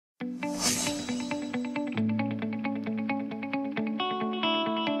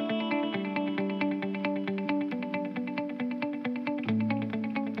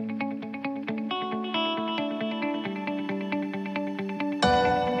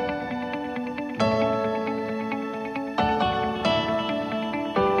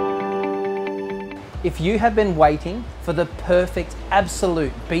If you have been waiting for the perfect,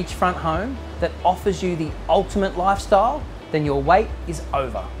 absolute beachfront home that offers you the ultimate lifestyle, then your wait is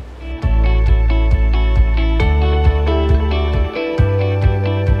over.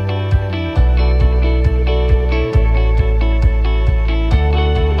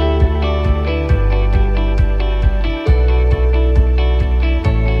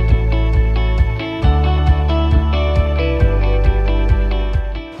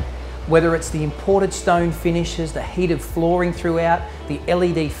 Whether it's the imported stone finishes, the heated flooring throughout, the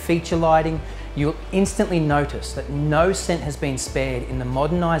LED feature lighting, you'll instantly notice that no cent has been spared in the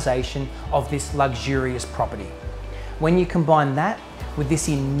modernisation of this luxurious property. When you combine that with this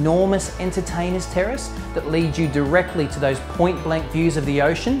enormous entertainer's terrace that leads you directly to those point-blank views of the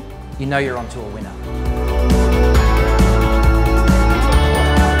ocean, you know you're onto a winner.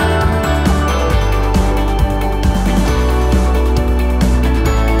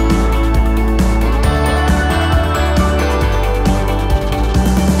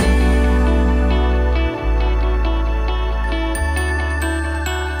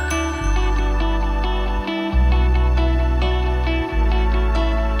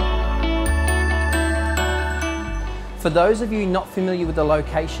 For those of you not familiar with the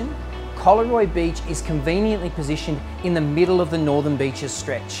location, Collaroy Beach is conveniently positioned in the middle of the Northern Beaches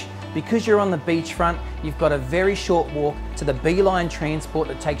stretch. Because you're on the beachfront, you've got a very short walk to the Beeline transport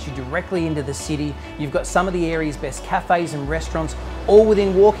that takes you directly into the city. You've got some of the area's best cafes and restaurants, all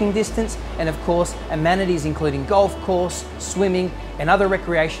within walking distance, and of course, amenities including golf course, swimming, and other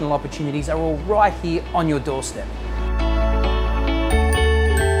recreational opportunities are all right here on your doorstep.